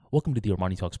Welcome to the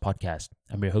Armani Talks podcast.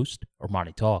 I'm your host,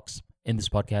 Armani Talks. In this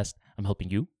podcast, I'm helping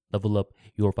you level up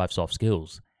your 5 soft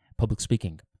skills: public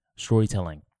speaking,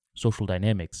 storytelling, social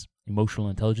dynamics, emotional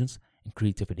intelligence, and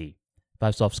creativity.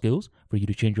 5 soft skills for you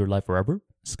to change your life forever,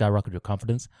 skyrocket your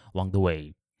confidence along the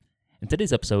way. In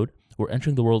today's episode, we're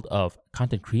entering the world of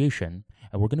content creation,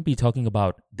 and we're going to be talking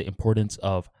about the importance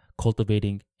of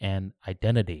cultivating an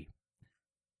identity.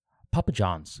 Papa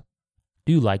John's.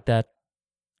 Do you like that?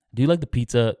 Do you like the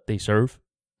pizza they serve?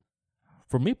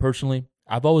 For me personally,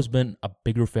 I've always been a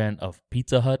bigger fan of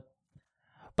Pizza Hut,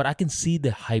 but I can see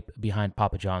the hype behind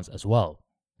Papa John's as well.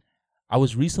 I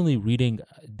was recently reading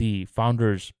the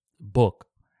founder's book,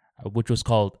 which was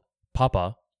called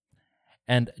Papa,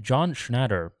 and John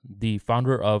Schnatter, the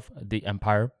founder of the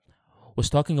empire, was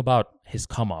talking about his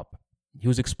come up. He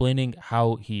was explaining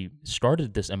how he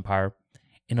started this empire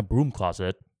in a broom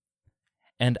closet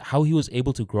and how he was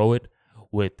able to grow it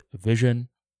with vision,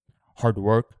 hard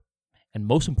work, and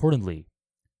most importantly,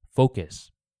 focus.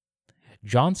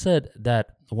 John said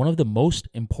that one of the most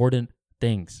important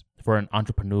things for an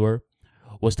entrepreneur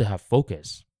was to have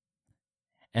focus.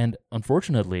 And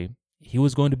unfortunately, he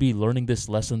was going to be learning this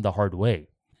lesson the hard way.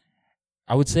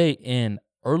 I would say in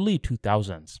early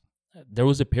 2000s, there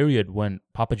was a period when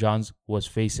Papa John's was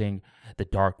facing the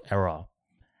dark era.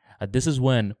 This is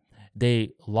when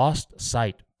they lost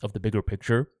sight of the bigger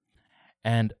picture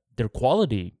and their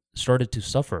quality started to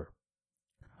suffer.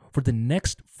 For the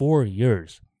next 4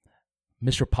 years,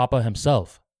 Mr. Papa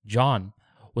himself, John,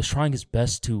 was trying his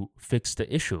best to fix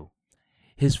the issue.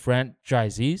 His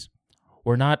franchisees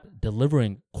were not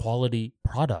delivering quality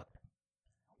product.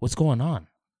 What's going on?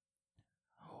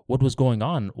 What was going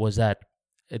on was that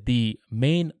the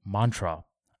main mantra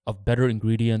of better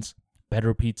ingredients,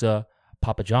 better pizza,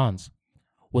 Papa John's,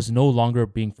 was no longer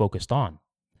being focused on.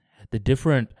 The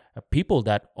different people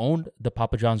that owned the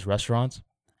Papa John's restaurants,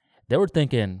 they were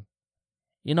thinking,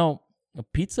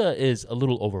 pizza is a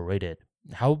little overrated.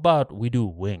 How about we do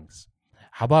wings?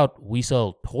 How about we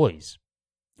sell toys?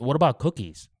 What about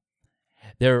cookies?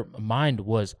 Their mind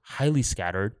was highly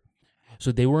scattered,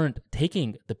 so they weren't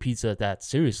taking the pizza that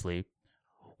seriously,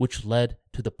 which led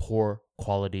to the poor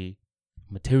quality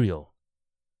material.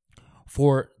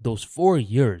 For those 4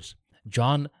 years,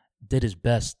 John did his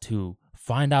best to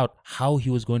find out how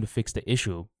he was going to fix the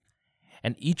issue,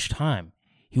 and each time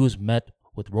he was met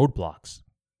with roadblocks.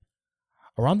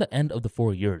 Around the end of the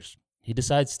 4 years, he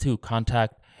decides to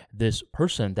contact this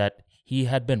person that he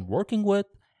had been working with.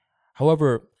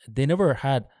 However, they never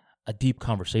had a deep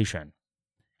conversation.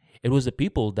 It was the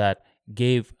people that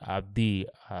gave the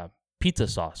pizza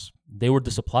sauce. They were the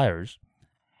suppliers,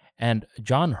 and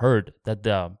John heard that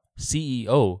the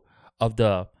CEO of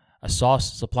the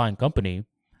sauce supplying company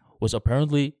was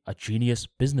apparently a genius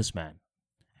businessman.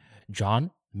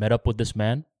 John met up with this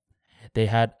man. They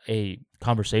had a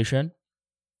conversation.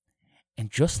 And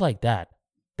just like that,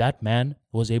 that man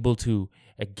was able to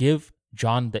give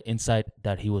John the insight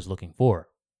that he was looking for.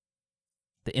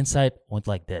 The insight went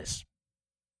like this: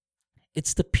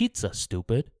 "It's the pizza,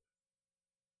 stupid."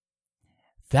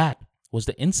 That was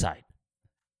the insight.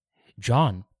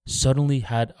 John suddenly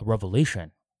had a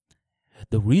revelation.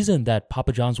 The reason that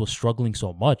Papa John's was struggling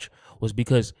so much was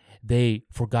because they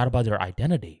forgot about their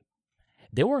identity.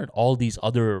 They weren't all these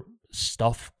other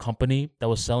stuff company that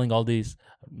was selling all these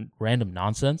random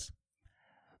nonsense.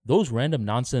 Those random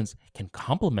nonsense can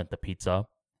complement the pizza,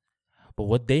 but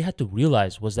what they had to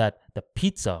realize was that the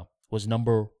pizza was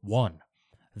number one.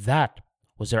 That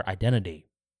was their identity.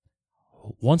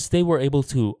 Once they were able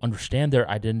to understand their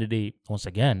identity once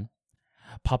again,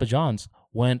 Papa John's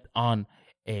went on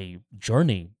a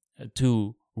journey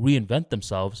to reinvent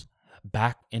themselves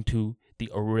back into the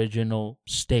original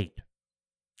state.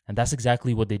 And that's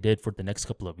exactly what they did for the next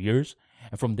couple of years.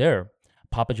 And from there,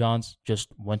 Papa John's just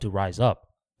went to rise up.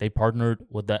 They partnered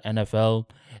with the NFL.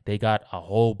 They got a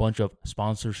whole bunch of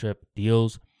sponsorship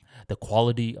deals. The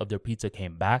quality of their pizza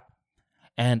came back.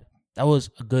 And that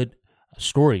was a good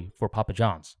story for Papa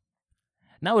John's.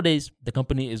 Nowadays, the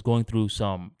company is going through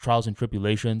some trials and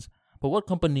tribulations, but what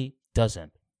company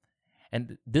doesn't?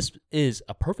 And this is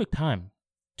a perfect time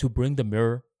to bring the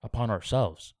mirror upon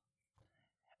ourselves.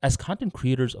 As content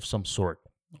creators of some sort,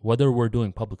 whether we're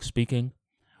doing public speaking,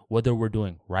 whether we're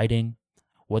doing writing,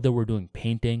 whether we're doing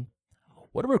painting,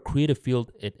 whatever creative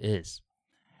field it is,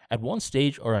 at one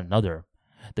stage or another,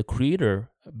 the creator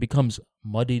becomes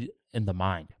muddied in the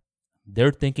mind.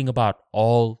 They're thinking about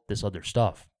all this other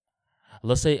stuff.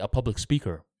 Let's say a public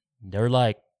speaker, they're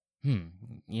like,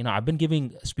 I've been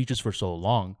giving speeches for so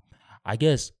long. I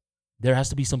guess there has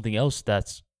to be something else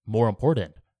that's more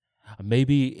important.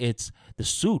 Maybe it's the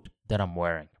suit that I'm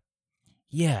wearing.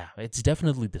 Yeah, it's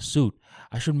definitely the suit.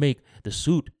 I should make the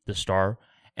suit the star,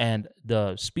 and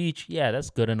the speech, yeah, that's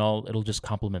good and all. It'll just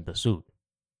complement the suit.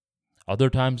 Other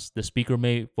times, the speaker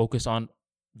may focus on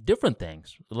different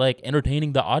things, like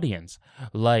entertaining the audience,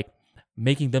 like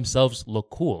making themselves look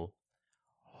cool.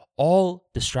 All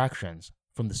distractions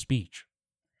from the speech.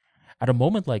 At a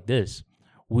moment like this,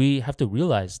 we have to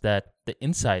realize that the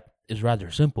insight is rather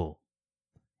simple.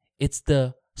 It's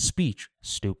the speech,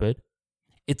 stupid.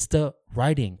 It's the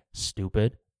writing,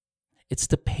 stupid. It's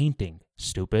the painting,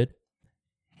 stupid.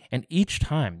 And each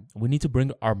time we need to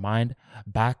bring our mind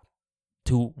back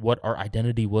to what our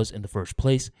identity was in the first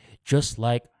place, just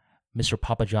like Mr.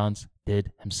 Papa John's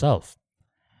did himself.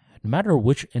 No matter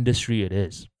which industry it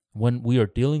is, when we are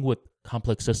dealing with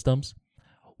complex systems,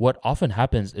 what often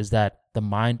happens is that the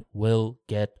mind will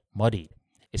get muddied.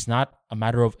 It's not a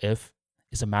matter of if,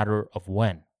 it's a matter of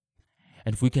when.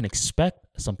 And if we can expect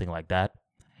something like that,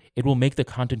 it will make the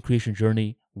content creation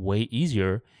journey way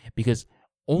easier because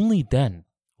only then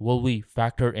will we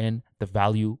factor in the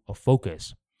value of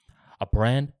focus. A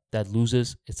brand that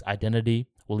loses its identity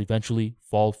will eventually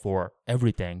fall for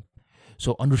everything.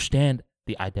 So understand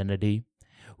the identity,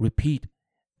 repeat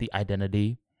the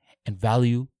identity, and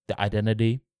value the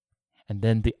identity, and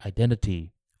then the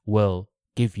identity will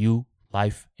give you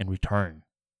life in return.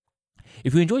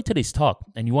 If you enjoyed today's talk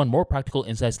and you want more practical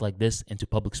insights like this into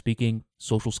public speaking,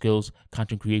 social skills,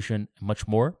 content creation, and much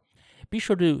more, be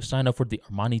sure to sign up for the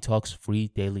Armani Talks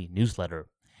free daily newsletter.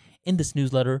 In this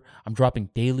newsletter, I'm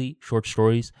dropping daily short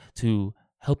stories to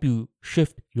help you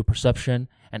shift your perception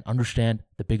and understand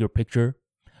the bigger picture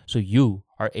so you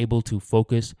are able to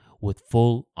focus with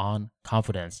full-on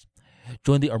confidence.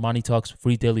 Join the Armani Talks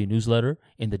free daily newsletter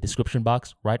in the description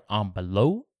box right on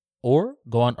below, or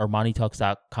go on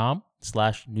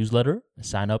armanitalks.com/newsletter and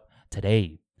sign up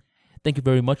today. Thank you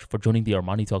very much for joining the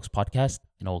Armani Talks podcast,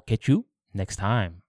 and I'll catch you next time.